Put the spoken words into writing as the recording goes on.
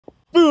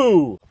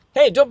Boo!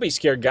 Hey, don't be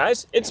scared,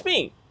 guys. It's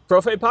me,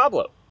 Profe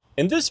Pablo.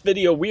 In this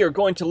video, we are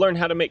going to learn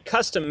how to make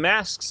custom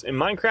masks in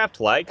Minecraft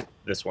like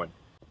this one.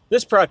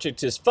 This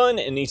project is fun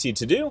and easy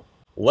to do.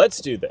 Let's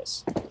do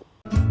this.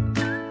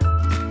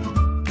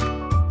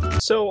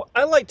 So,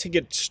 I like to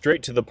get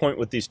straight to the point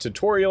with these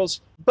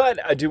tutorials,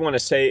 but I do want to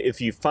say if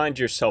you find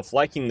yourself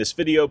liking this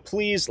video,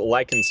 please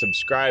like and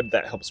subscribe.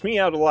 That helps me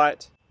out a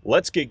lot.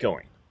 Let's get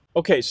going.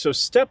 Okay, so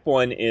step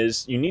one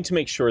is you need to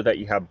make sure that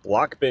you have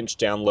Blockbench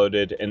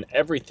downloaded and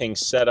everything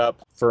set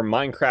up for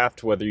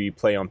Minecraft, whether you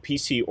play on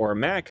PC or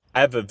Mac.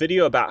 I have a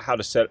video about how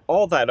to set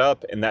all that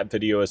up, and that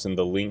video is in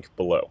the link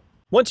below.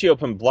 Once you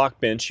open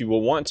Blockbench, you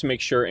will want to make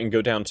sure and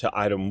go down to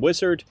Item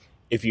Wizard.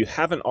 If you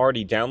haven't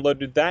already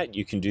downloaded that,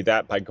 you can do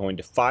that by going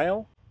to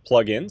File,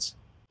 Plugins,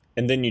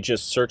 and then you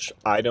just search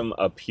Item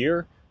up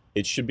here.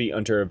 It should be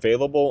under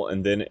Available,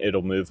 and then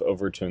it'll move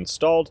over to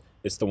Installed.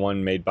 It's the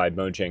one made by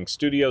Mojang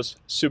Studios.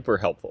 Super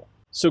helpful.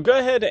 So go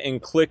ahead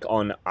and click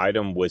on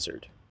Item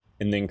Wizard,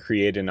 and then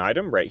create an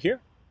item right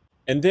here.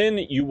 And then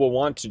you will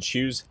want to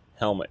choose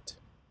Helmet,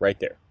 right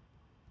there.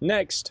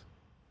 Next.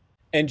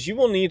 And you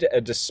will need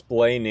a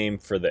display name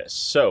for this.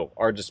 So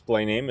our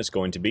display name is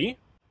going to be,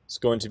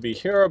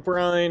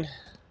 Herobrine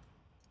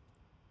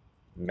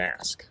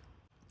Mask.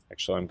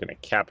 Actually, I'm going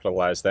to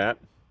capitalize that.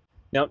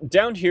 Now,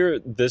 down here,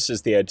 this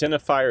is the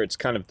identifier. It's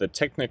kind of the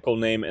technical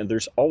name, and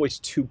there's always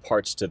two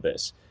parts to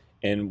this.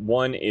 And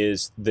one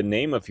is the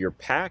name of your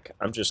pack.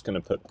 I'm just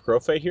going to put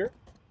Profe here.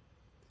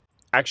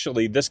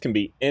 Actually, this can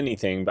be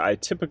anything, but I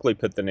typically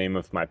put the name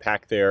of my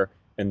pack there,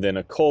 and then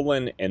a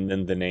colon, and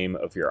then the name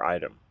of your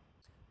item.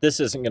 This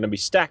isn't going to be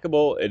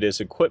stackable. It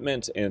is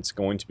equipment, and it's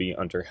going to be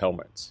under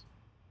helmets.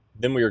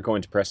 Then we are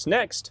going to press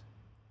Next.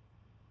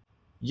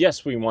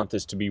 Yes, we want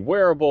this to be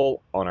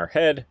wearable on our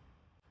head.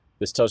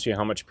 This tells you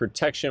how much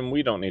protection.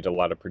 We don't need a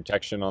lot of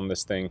protection on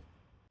this thing.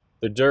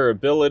 The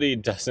durability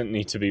doesn't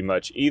need to be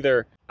much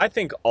either. I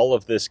think all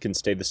of this can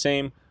stay the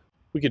same.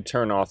 We could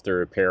turn off the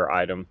repair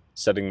item,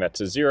 setting that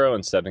to 0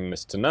 and setting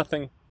this to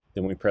nothing.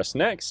 Then we press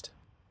Next,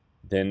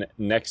 then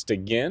Next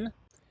again.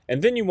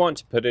 And then you want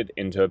to put it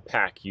into a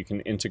pack. You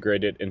can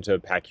integrate it into a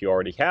pack you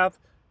already have.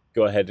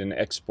 Go ahead and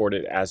export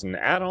it as an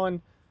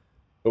add-on.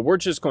 But we're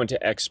just going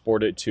to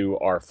export it to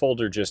our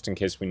folder just in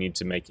case we need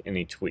to make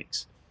any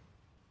tweaks.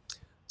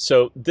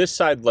 So this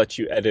side lets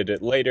you edit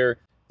it later.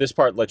 This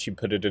part lets you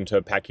put it into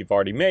a pack you've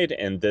already made,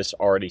 and this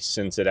already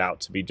sends it out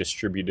to be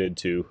distributed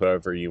to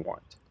whoever you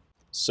want.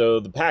 So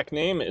the pack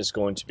name is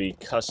going to be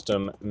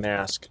Custom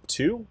Mask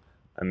 2.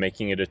 I'm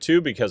making it a 2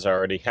 because I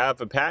already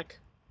have a pack.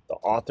 The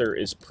author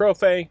is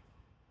Profe.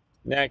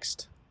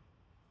 Next.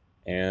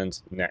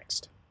 And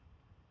next.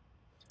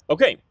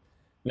 Okay,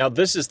 now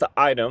this is the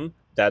item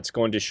that's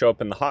going to show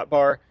up in the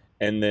hotbar,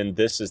 and then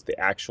this is the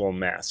actual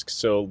mask.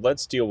 So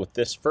let's deal with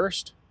this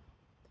first.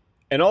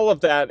 And all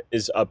of that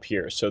is up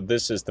here. So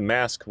this is the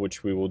mask,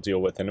 which we will deal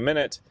with in a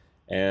minute.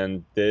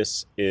 And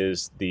this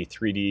is the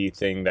 3D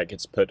thing that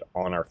gets put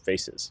on our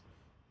faces.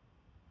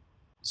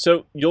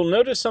 So you'll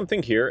notice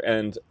something here,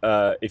 and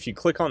if you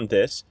click on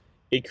this,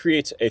 it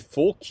creates a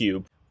full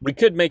cube. We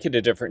could make it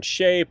a different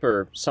shape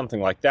or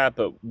something like that,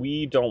 but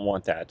we don't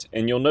want that.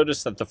 And you'll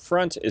notice that the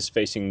front is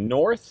facing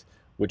north,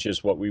 which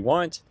is what we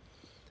want.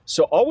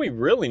 So all we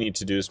really need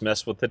to do is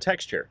mess with the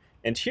texture.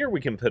 And here we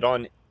can put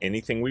on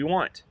anything we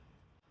want.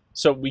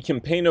 So we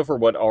can paint over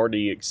what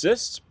already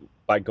exists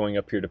by going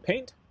up here to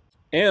paint.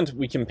 And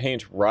we can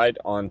paint right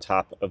on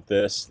top of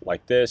this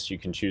like this. You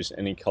can choose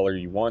any color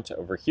you want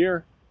over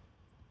here.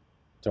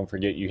 Don't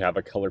forget you have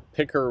a color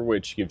picker,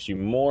 which gives you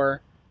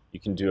more. You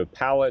can do a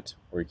palette,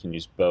 or you can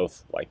use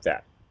both like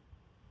that.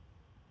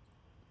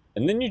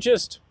 And then you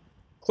just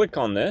click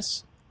on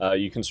this.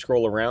 You can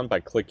scroll around by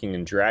clicking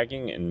and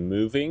dragging and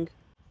moving.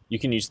 You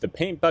can use the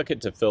paint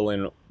bucket to fill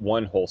in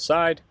one whole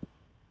side.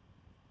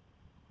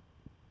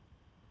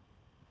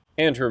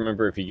 And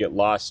remember, if you get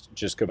lost,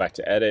 just go back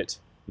to Edit.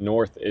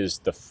 North is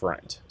the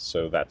front,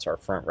 so that's our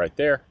front right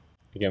there.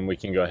 Again, we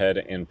can go ahead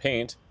and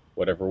paint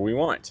whatever we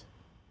want.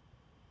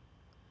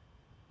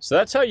 So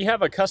that's how you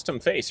have a custom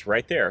face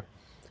right there.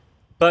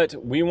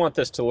 But we want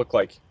this to look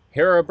like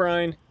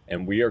Herobrine,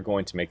 and we are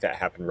going to make that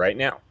happen right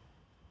now.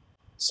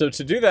 So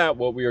to do that,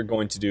 what we are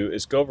going to do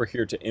is go over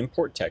here to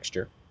Import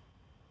Texture.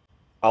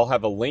 I'll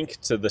have a link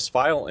to this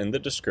file in the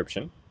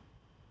description.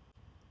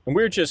 And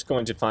we're just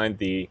going to find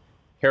the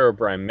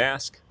Herobrine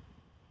mask,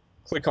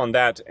 click on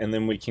that, and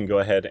then we can go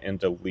ahead and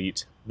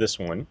delete this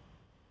one.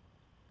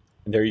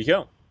 And there you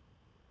go.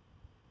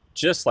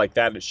 Just like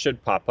that, it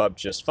should pop up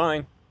just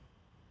fine.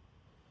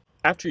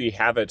 After you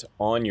have it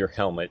on your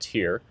helmet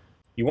here,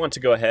 you want to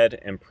go ahead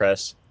and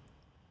press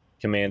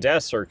Command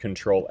S or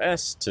Control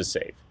S to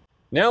save.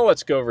 Now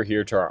let's go over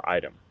here to our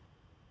item.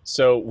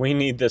 So we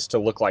need this to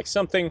look like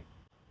something.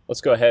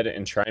 Let's go ahead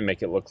and try and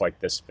make it look like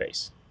this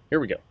face. Here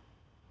we go.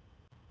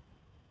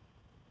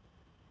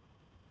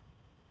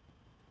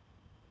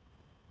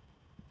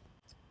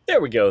 There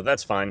we go,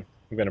 that's fine.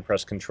 I'm going to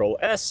press Control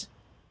S.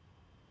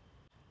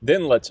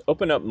 Then let's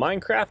open up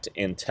Minecraft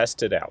and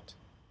test it out.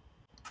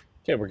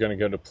 Okay, we're going to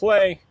go to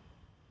Play,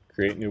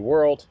 Create New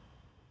World.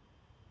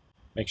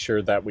 Make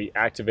sure that we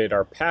activate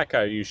our pack.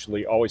 I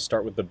usually always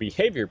start with the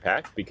behavior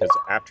pack because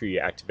after you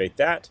activate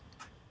that,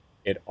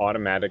 it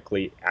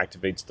automatically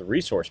activates the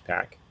resource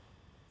pack.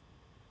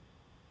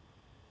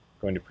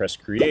 Going to press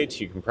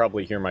create. You can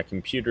probably hear my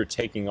computer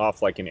taking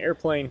off like an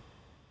airplane.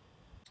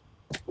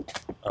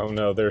 Oh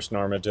no, there's an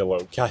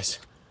armadillo. Guys,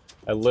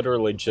 I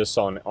literally just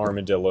saw an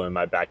armadillo in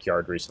my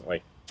backyard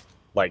recently.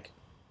 Like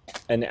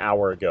an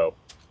hour ago.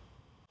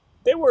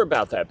 They were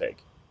about that big.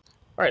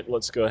 Alright,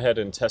 let's go ahead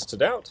and test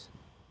it out.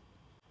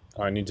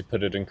 I need to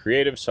put it in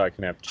creative so I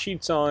can have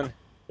cheats on.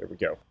 There we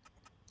go.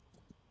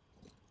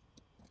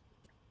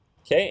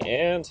 Okay,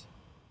 and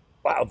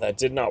wow, that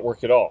did not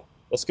work at all.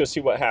 Let's go see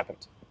what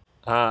happened.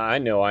 I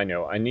know.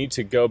 I need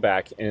to go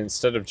back, and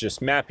instead of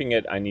just mapping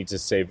it, I need to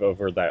save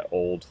over that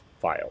old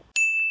file.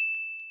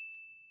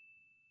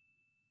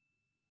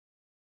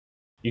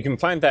 You can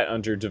find that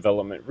under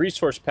Development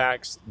Resource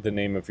Packs, the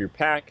name of your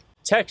pack,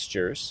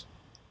 Textures,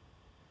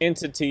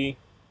 Entity,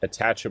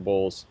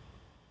 Attachables.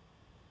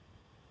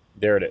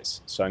 There it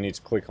is. So I need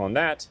to click on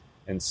that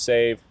and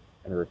save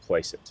and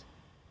replace it.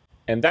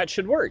 And that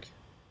should work.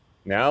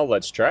 Now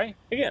let's try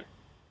again.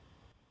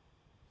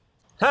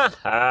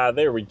 Haha,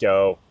 there we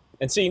go.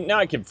 And see, now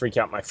I can freak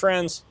out my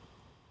friends.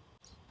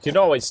 You can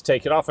always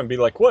take it off and be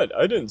like, what?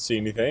 I didn't see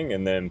anything,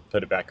 and then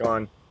put it back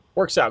on.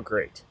 Works out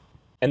great.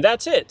 And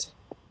that's it.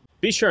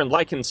 Be sure and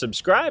like and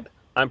subscribe.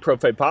 I'm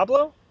Profe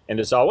Pablo, and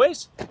as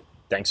always,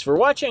 thanks for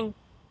watching.